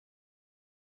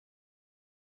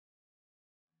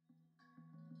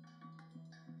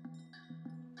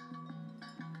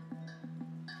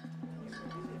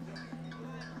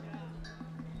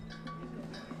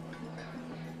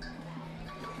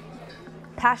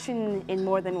Passion in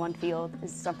more than one field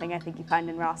is something I think you find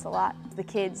in Ross a lot. The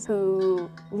kids who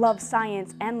love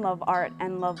science and love art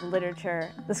and love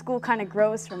literature, the school kind of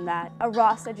grows from that. A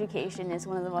Ross education is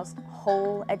one of the most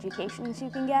whole educations you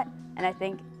can get, and I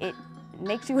think it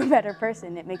makes you a better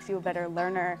person. It makes you a better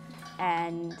learner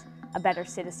and a better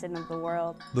citizen of the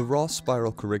world. The Ross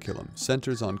Spiral curriculum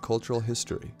centers on cultural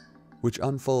history, which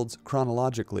unfolds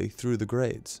chronologically through the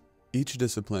grades. Each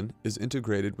discipline is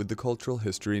integrated with the cultural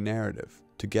history narrative.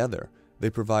 Together, they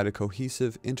provide a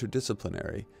cohesive,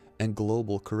 interdisciplinary, and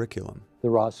global curriculum. The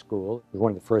Ross School is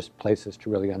one of the first places to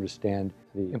really understand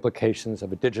the implications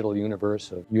of a digital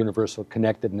universe, of universal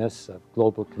connectedness, of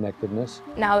global connectedness.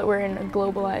 Now that we're in a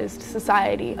globalized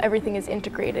society, everything is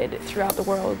integrated throughout the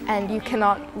world, and you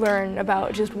cannot learn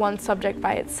about just one subject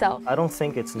by itself. I don't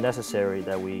think it's necessary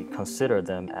that we consider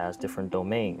them as different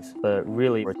domains, but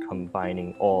really we're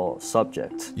combining all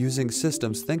subjects. Using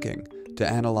systems thinking to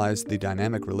analyze the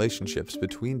dynamic relationships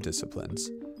between disciplines,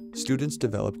 students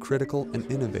develop critical and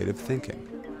innovative thinking,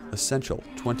 essential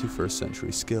 21st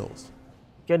century skills.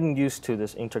 Getting used to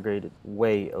this integrated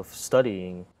way of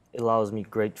studying allows me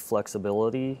great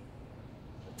flexibility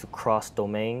to cross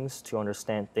domains, to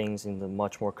understand things in a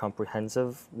much more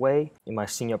comprehensive way. In my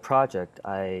senior project,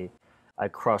 I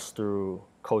crossed through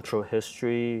cultural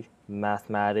history,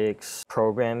 mathematics,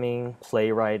 programming,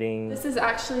 playwriting. This is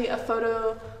actually a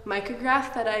photo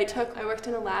micrograph that I took. I worked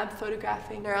in a lab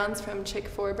photographing neurons from chick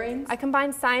forebrains. I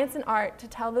combined science and art to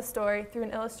tell the story through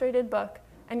an illustrated book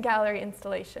and gallery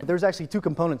installation. There's actually two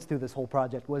components to this whole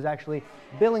project, was actually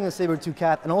building a saber-tooth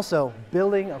cat and also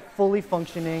building a fully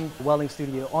functioning welding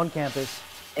studio on campus.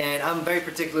 And I'm very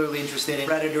particularly interested in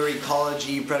predator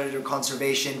ecology, predator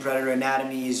conservation, predator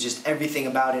anatomy, is just everything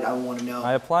about it I want to know.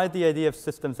 I applied the idea of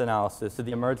systems analysis to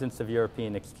the emergence of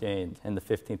European exchange in the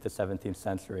 15th to 17th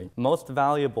century. Most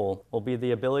valuable will be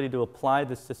the ability to apply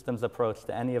this systems approach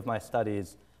to any of my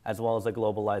studies, as well as a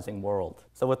globalizing world.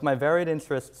 So with my varied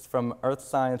interests from earth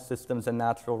science, systems, and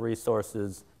natural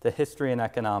resources to history and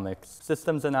economics,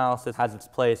 systems analysis has its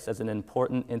place as an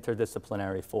important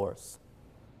interdisciplinary force.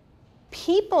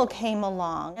 People came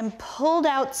along and pulled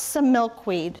out some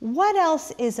milkweed. What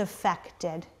else is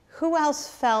affected? Who else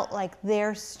felt like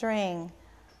their string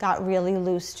got really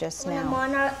loose just now? When the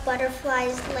monarch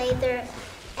butterflies lay their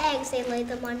eggs, they lay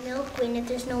them on milkweed, and if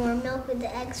there's no more milkweed,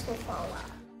 the eggs will fall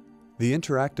out. The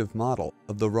interactive model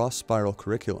of the Ross Spiral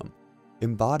curriculum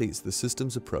embodies the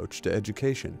systems approach to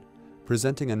education,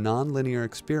 presenting a non-linear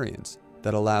experience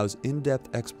that allows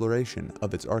in-depth exploration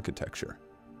of its architecture.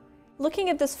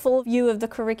 Looking at this full view of the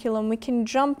curriculum, we can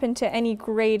jump into any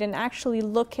grade and actually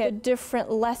look at different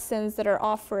lessons that are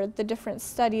offered, the different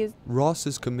studies. Ross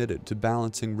is committed to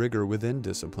balancing rigor within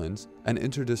disciplines and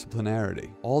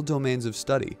interdisciplinarity. All domains of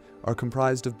study are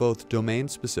comprised of both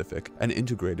domain-specific and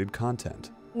integrated content.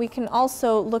 We can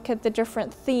also look at the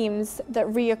different themes that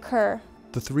reoccur.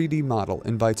 The 3D model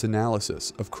invites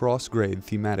analysis of cross-grade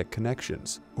thematic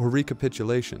connections, or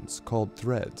recapitulations called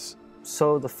threads.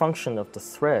 So the function of the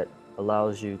thread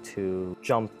allows you to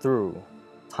jump through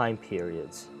time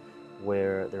periods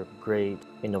where there are great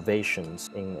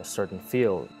innovations in a certain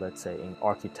field. Let's say in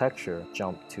architecture,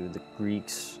 jump to the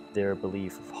Greeks, their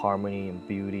belief of harmony and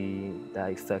beauty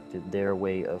that affected their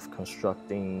way of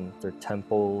constructing their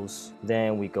temples.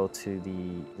 Then we go to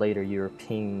the later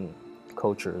European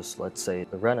cultures, let's say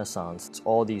the Renaissance. It's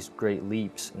all these great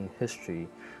leaps in history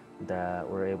that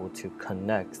we're able to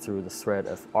connect through the thread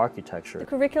of architecture. The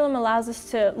curriculum allows us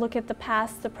to look at the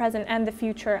past, the present, and the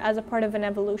future as a part of an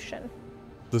evolution.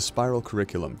 The spiral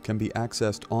curriculum can be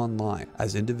accessed online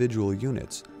as individual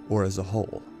units or as a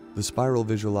whole. The spiral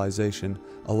visualization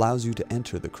allows you to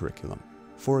enter the curriculum.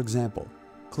 For example,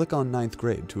 click on 9th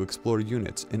grade to explore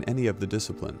units in any of the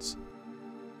disciplines.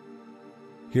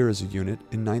 Here is a unit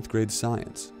in 9th grade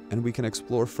science, and we can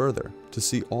explore further to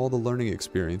see all the learning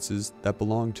experiences that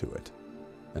belong to it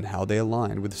and how they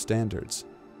align with standards.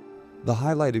 The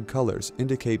highlighted colors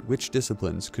indicate which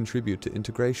disciplines contribute to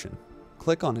integration.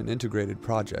 Click on an integrated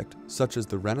project such as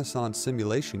the Renaissance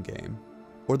Simulation Game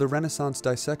or the Renaissance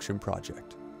Dissection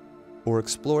Project, or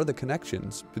explore the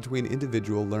connections between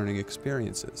individual learning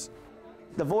experiences.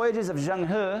 The voyages of Zheng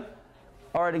He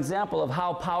are an example of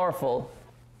how powerful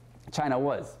China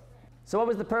was. So what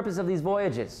was the purpose of these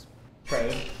voyages?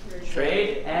 Trade.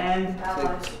 Trade and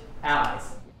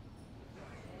allies.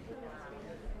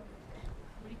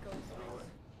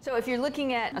 So if you're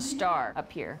looking at a star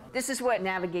up here, this is what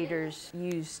navigators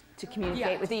use to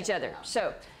communicate with each other.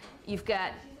 So you've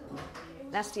got,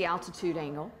 that's the altitude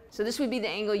angle. So this would be the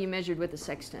angle you measured with the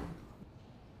sextant.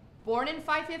 Born in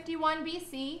 551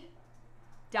 BC,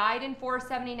 died in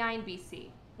 479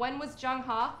 BC. When was Zheng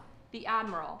He the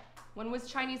admiral? When was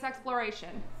Chinese exploration?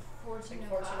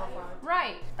 1405.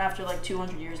 Right. After like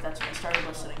 200 years, that's when I started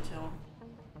listening to him.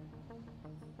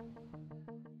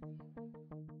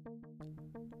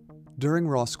 During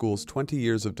Ross School's 20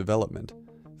 years of development,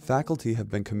 faculty have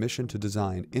been commissioned to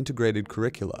design integrated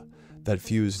curricula that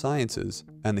fuse sciences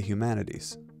and the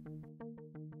humanities.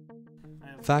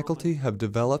 Faculty have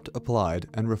developed, applied,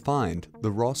 and refined the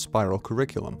Ross Spiral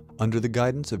curriculum under the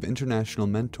guidance of international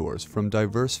mentors from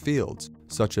diverse fields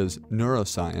such as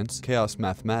neuroscience, chaos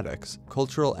mathematics,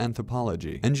 cultural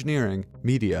anthropology, engineering,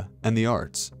 media, and the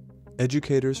arts.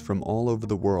 Educators from all over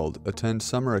the world attend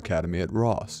Summer Academy at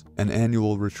Ross, an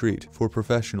annual retreat for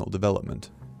professional development.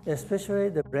 Especially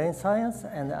the brain science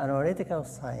and analytical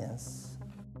science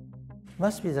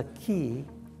must be the key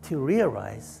to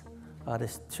realize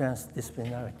this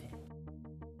transdisciplinarity.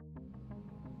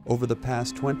 Over the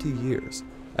past 20 years,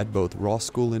 at both Ross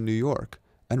School in New York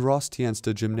and Ross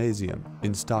Tiensta Gymnasium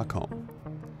in Stockholm,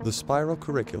 the Spiral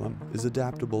curriculum is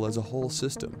adaptable as a whole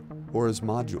system or as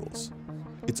modules.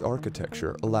 Its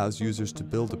architecture allows users to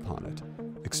build upon it,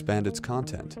 expand its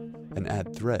content, and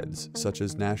add threads such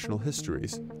as national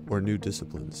histories or new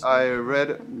disciplines. I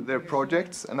read their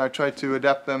projects and I tried to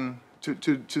adapt them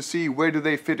to see where do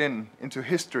they fit into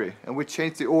history, and we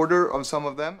changed the order of some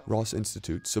of them. Ross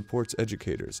Institute supports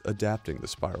educators adapting the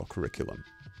Spiral curriculum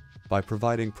by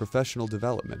providing professional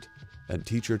development and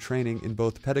teacher training in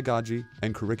both pedagogy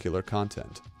and curricular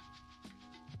content.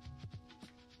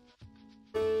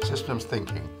 Systems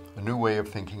thinking, a new way of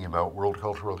thinking about world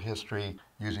cultural history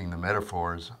using the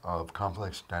metaphors of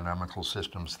complex dynamical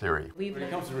systems theory. When it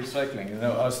comes to recycling, you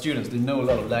know, our students, they know a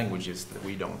lot of languages that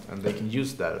we don't, and they can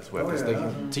use that as well, because they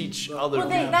can teach other people.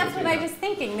 Well, that's what I was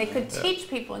thinking. They could teach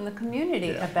people in the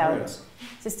community about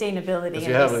sustainability and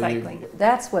recycling.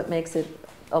 That's what makes it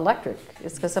electric.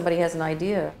 It's because somebody has an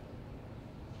idea,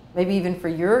 maybe even for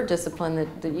your discipline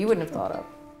that you wouldn't have thought of.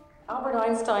 Albert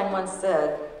Einstein once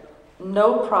said,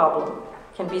 "No problem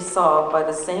can be solved by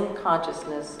the same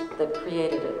consciousness that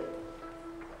created it.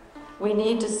 We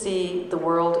need to see the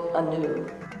world anew."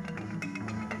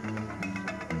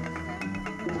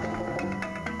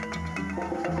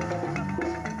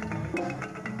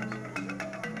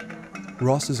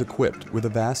 Ross is equipped with a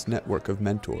vast network of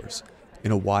mentors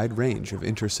in a wide range of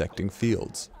intersecting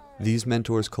fields. These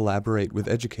mentors collaborate with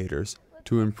educators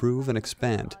to improve and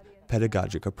expand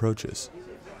pedagogic approaches.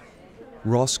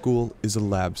 Ross School is a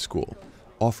lab school,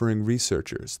 offering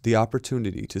researchers the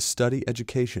opportunity to study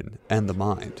education and the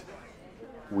mind.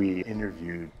 We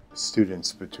interviewed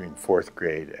students between 4th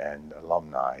grade and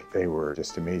alumni. They were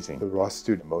just amazing. The Ross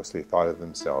student mostly thought of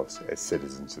themselves as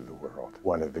citizens of the world.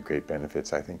 One of the great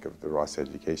benefits, I think, of the Ross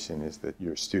education is that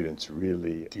your students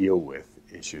really deal with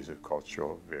issues of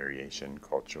cultural variation,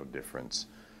 cultural difference,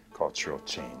 cultural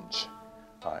change.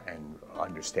 And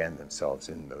understand themselves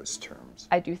in those terms.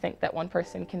 I do think that one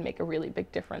person can make a really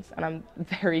big difference, and I'm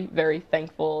very, very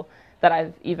thankful that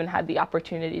I've even had the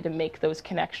opportunity to make those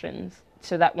connections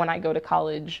so that when I go to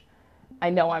college, I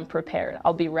know I'm prepared,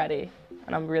 I'll be ready,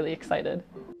 and I'm really excited.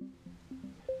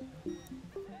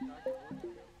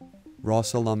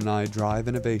 Ross alumni drive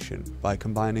innovation by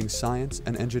combining science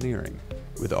and engineering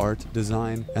with art,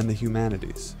 design, and the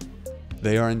humanities.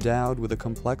 They are endowed with a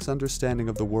complex understanding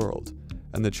of the world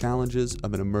and the challenges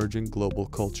of an emerging global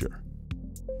culture.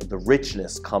 The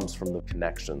richness comes from the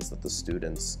connections that the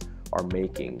students are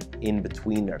making in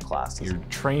between their classes. You're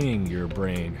training your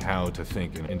brain how to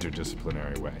think in an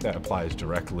interdisciplinary way. That applies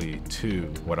directly to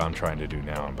what I'm trying to do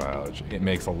now in biology. It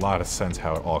makes a lot of sense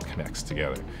how it all connects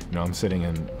together. You know, I'm sitting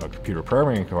in a computer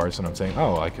programming course and I'm saying,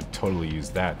 oh, I could totally use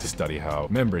that to study how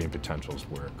membrane potentials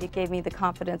work. It gave me the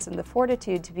confidence and the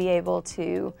fortitude to be able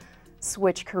to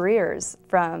switch careers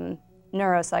from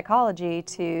neuropsychology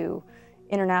to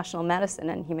international medicine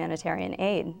and humanitarian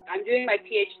aid. I'm doing my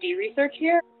PhD research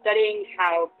here, studying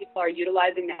how people are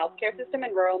utilizing the healthcare system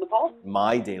in rural Nepal.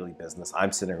 My daily business,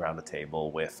 I'm sitting around a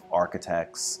table with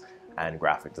architects and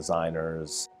graphic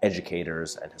designers,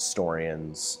 educators and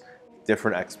historians,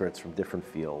 different experts from different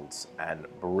fields, and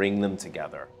bring them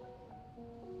together.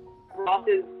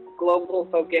 Ross's global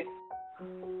focus,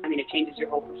 I mean, it changes your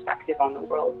whole perspective on the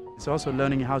world. It's also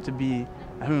learning how to be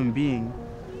a human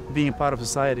being a part of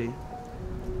society,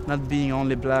 not being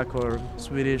only black or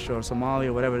Swedish or Somali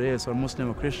or whatever it is, or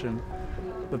Muslim or Christian,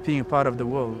 but being a part of the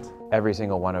world. Every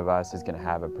single one of us is going to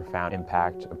have a profound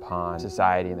impact upon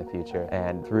society in the future,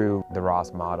 and through the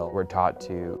Ross model, we're taught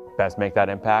to best make that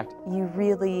impact. You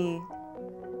really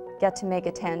get to make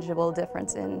a tangible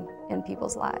difference in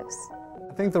people's lives.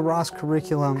 I think the Ross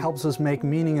curriculum helps us make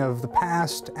meaning of the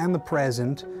past and the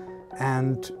present,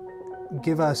 and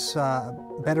give us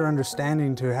better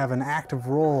understanding to have an active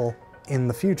role in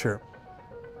the future.